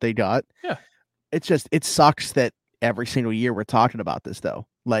surface with what they got. Yeah. It sucks that every single year we're talking about this, though.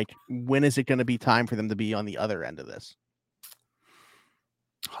 Like, when is it going to be time for them to be on the other end of this?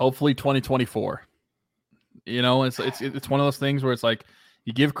 Hopefully 2024. You know, it's one of those things where it's like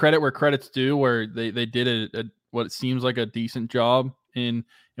you give credit where credit's due, where they did what it seems like a decent job in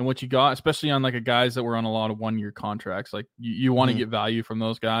what you got, especially on like guys that were on a lot of 1-year contracts. Like you want to get value from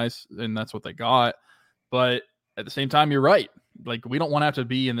those guys, and that's what they got. But at the same time, you're right. Like, we don't want to have to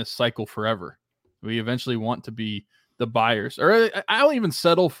be in this cycle forever. We eventually want to be the buyers, or I'll even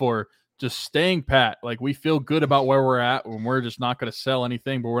settle for just staying pat. Like, we feel good about where we're at when we're just not going to sell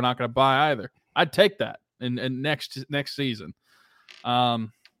anything, but we're not going to buy either. I'd take that in next season.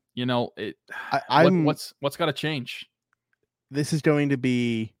 You know, what's got to change? This is going to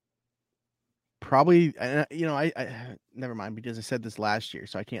be probably, I never mind, because I said this last year,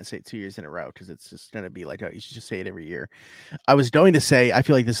 so I can't say it 2 years in a row because it's just going to be like, you should just say it every year. I was going to say, I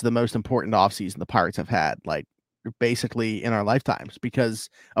feel like this is the most important offseason the Pirates have had, like, basically in our lifetimes because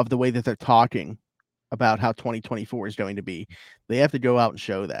of the way that they're talking about how 2024 is going to be. They have to go out and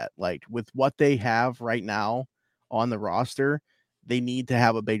show that. Like with what they have right now on the roster, they need to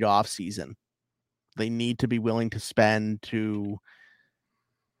have a big off season. They need to be willing to spend to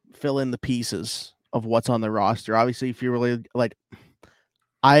fill in the pieces of what's on the roster. Obviously, if you really like,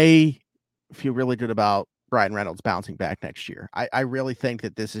 I feel really good about Brian Reynolds bouncing back next year. I really think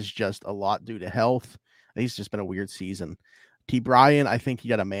that this is just a lot due to health. I think it's just been a weird season. T. Bryan, I think you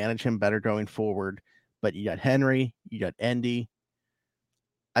got to manage him better going forward. But you got Henry, you got Endy.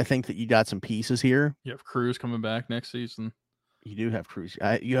 I think that you got some pieces here. You have Cruz coming back next season. You do have Cruz.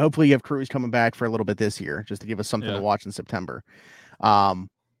 You hopefully you have Cruz coming back for a little bit this year, just to give us something to watch in September. But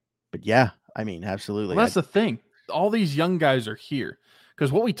yeah, I mean, absolutely. Well, that's the thing. All these young guys are here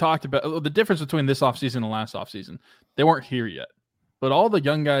because what we talked about, the difference between this offseason and last offseason, they weren't here yet. But all the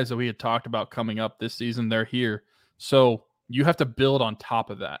young guys that we had talked about coming up this season, they're here. So you have to build on top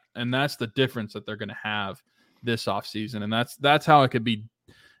of that. And that's the difference that they're going to have this offseason. And that's how it could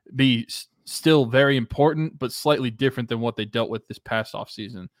be still very important, but slightly different than what they dealt with this past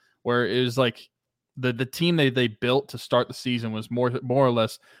offseason, where it was like the team they built to start the season was more or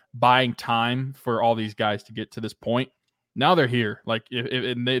less buying time for all these guys to get to this point. Now they're here. Like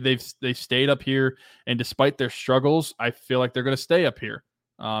and they've stayed up here, and despite their struggles, I feel like they're going to stay up here.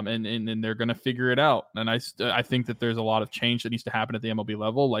 And they're going to figure it out. And I think that there's a lot of change that needs to happen at the MLB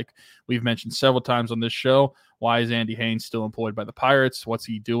level. Like we've mentioned several times on this show, why is Andy Haynes still employed by the Pirates? What's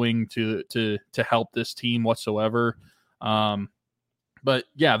he doing to help this team whatsoever? But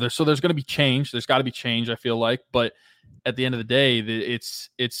yeah, there's going to be change. There's got to be change, I feel like. But at the end of the day,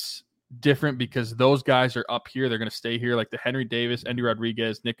 it's different because those guys are up here. They're going to stay here, like the Henry Davis, Endy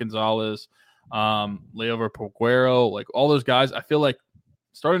Rodriguez, Nick Gonzalez, Leover Poguero, like all those guys. I feel like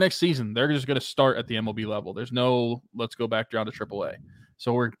starting next season, they're just going to start at the MLB level. There's no let's go back down to AAA.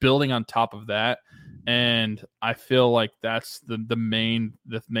 So we're building on top of that, and I feel like that's the main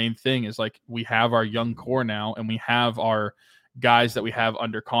thing is like we have our young core now, and we have our guys that we have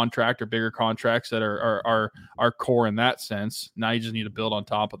under contract or bigger contracts that are our core in that sense. Now you just need to build on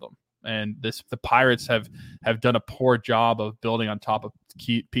top of them. And the Pirates have done a poor job of building on top of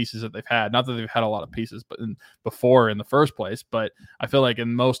key pieces that they've had. Not that they've had a lot of pieces, but before in the first place. But I feel like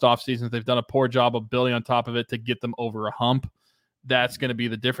in most off seasons they've done a poor job of building on top of it to get them over a hump. That's going to be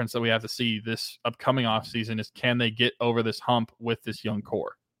the difference that we have to see this upcoming off season is can they get over this hump with this young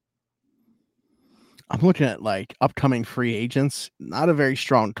core? I'm looking at like upcoming free agents. Not a very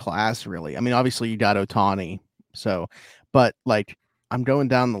strong class, really. I mean, obviously you got Ohtani, but like. I'm going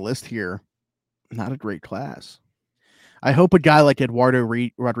down the list here. Not a great class. I hope a guy like Eduardo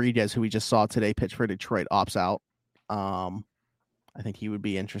Rodriguez, who we just saw today pitch for Detroit, opts out. I think he would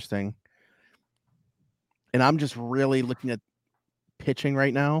be interesting. And I'm just really looking at pitching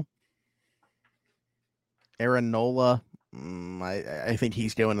right now. Aaron Nola, I think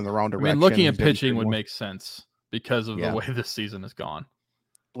he's going in the wrong direction. I mean, looking at pitching would make sense because of the way this season has gone.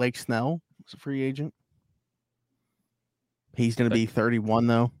 Blake Snell is a free agent. He's going to be 31,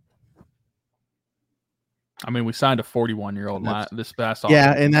 though. I mean, we signed a 41-year-old this past offseason.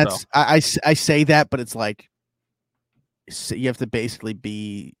 Yeah, and that's I say that, but it's like you have to basically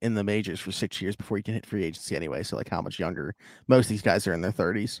be in the majors for 6 years before you can hit free agency anyway. So, like, how much younger? Most of these guys are in their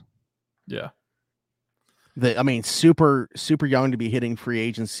 30s. Yeah. Super young to be hitting free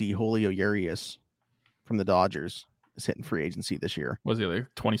agency. Julio Urias from the Dodgers is hitting free agency this year. Was he like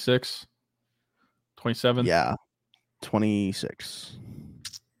 26? 27? Yeah. 26.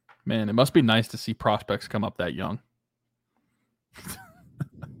 Man, it must be nice to see prospects come up that young.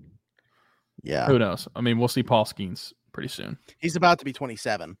 Yeah. Who knows? I mean, we'll see Paul Skeens pretty soon. He's about to be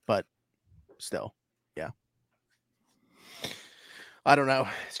 27, but still, yeah. I don't know.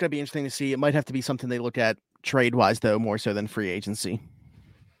 It's going to be interesting to see. It might have to be something they look at trade-wise, though, more so than free agency.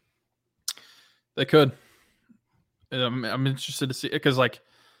 They could. I'm interested to see it because, like,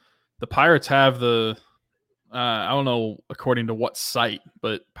 the Pirates have the I don't know according to what site,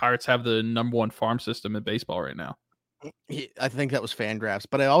 but Pirates have the #1 farm system in baseball right now. I think that was Fangraphs,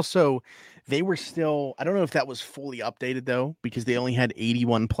 but they were still, I don't know if that was fully updated though, because they only had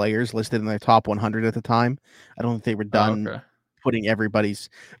 81 players listed in their top 100 at the time. I don't think they were done putting everybody's,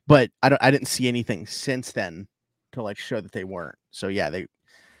 but I didn't see anything since then to like show that they weren't. So yeah, they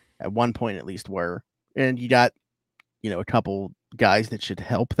at one point at least were, and you got, a couple guys that should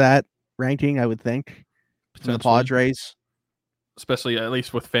help that ranking, I would think. The Padres, especially at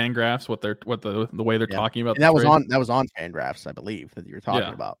least with Fangraphs, the way they're talking about. And that was on Fangraphs, I believe, that you were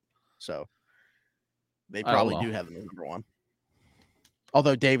talking about. So they probably do have the #1.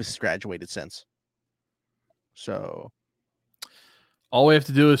 Although Davis has graduated since. So all we have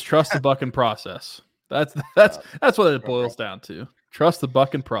to do is trust the Bucking process. That's what it boils down to. Trust the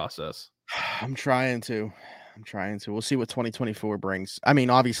Bucking process. I'm trying to. We'll see what 2024 brings. I mean,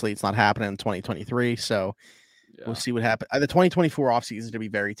 obviously, it's not happening in 2023, so we'll see what happens. The 2024 offseason is going to be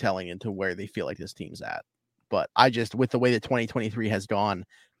very telling into where they feel like this team's at. But with the way that 2023 has gone,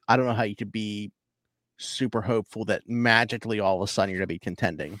 I don't know how you could be super hopeful that magically all of a sudden you're going to be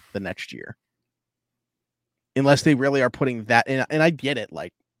contending the next year. Unless they really are putting that in. And I get it.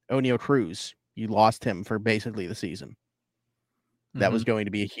 Like O'Neal Cruz, you lost him for basically the season. That was going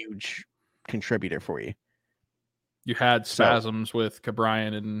to be a huge contributor for you. You had spasms with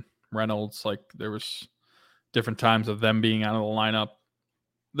Cabrian and Reynolds. Like there was different times of them being out of the lineup.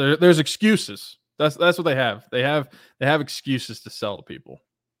 There's excuses. That's what they have. They have excuses to sell to people.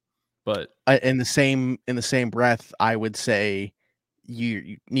 But in the same breath, I would say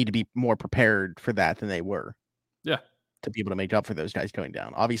you need to be more prepared for that than they were. Yeah. To be able to make up for those guys going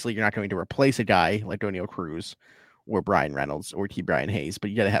down. Obviously, you're not going to replace a guy like O'Neal Cruz or Brian Reynolds or T. Brian Hayes,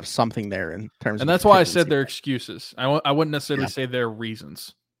 but you got to have something there in terms of. And that's why I said they're excuses. I wouldn't necessarily say they're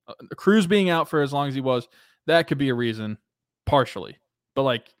reasons. Cruz being out for as long as he was, that could be a reason, partially. But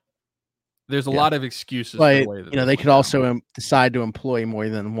like, there's a lot of excuses. But, for the way that they could also decide to employ more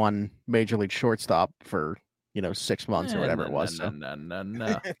than one major league shortstop for 6 months or whatever it was.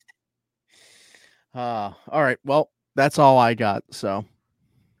 No. All right. Well, that's all I got. So.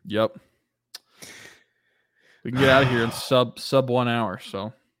 Yep. We can get out of here in sub 1 hour.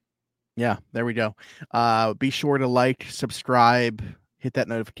 So. Yeah, there we go. Be sure to like, subscribe, hit that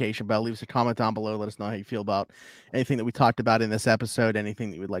notification bell, leave us a comment down below. Let us know how you feel about anything that we talked about in this episode,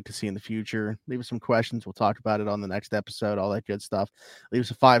 anything that you would like to see in the future. Leave us some questions. We'll talk about it on the next episode, all that good stuff. Leave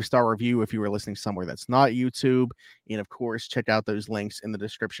us a 5-star review if you were listening somewhere that's not YouTube. And of course, check out those links in the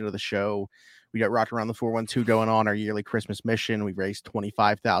description of the show. We got Rock Around the 412 going on, our yearly Christmas mission. We've raised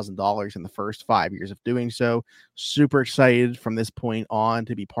 $25,000 in the first 5 years of doing so. Super excited from this point on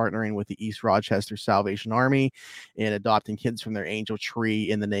to be partnering with the East Rochester Salvation Army and adopting kids from their angel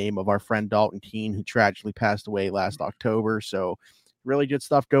tree in the name of our friend Dalton Keene, who tragically passed away last October. So really good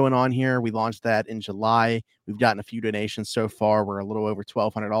stuff going on here. We launched that in July. We've gotten a few donations so far. We're a little over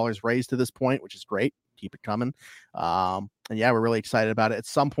 $1,200 raised to this point, which is great. Keep it coming. And yeah, we're really excited about it. At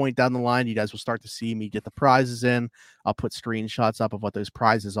some point down the line, you guys will start to see me get the prizes in. I'll put screenshots up of what those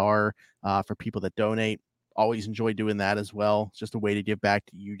prizes are for people that donate. Always enjoy doing that as well. It's just a way to give back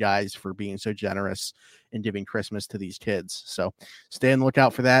to you guys for being so generous and giving Christmas to these kids. So stay on the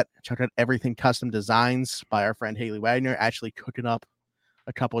lookout for that. Check out Everything Custom Designs by our friend Haley Wagner, actually cooking up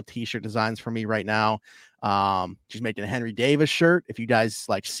a couple of t-shirt designs for me right now. She's making a Henry Davis shirt. If you guys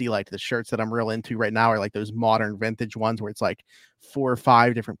see the shirts that I'm real into right now are like those modern vintage ones where it's like 4 or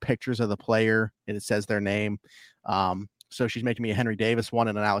 5 different pictures of the player and it says their name. So she's making me a Henry Davis one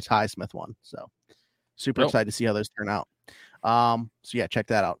and an Alex Highsmith one. So super excited to see how those turn out. So yeah, check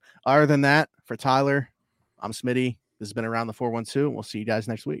that out. Other than that, for Tyler, I'm Smitty. This has been Around the 412. We'll see you guys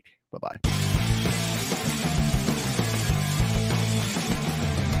next week. Bye-bye.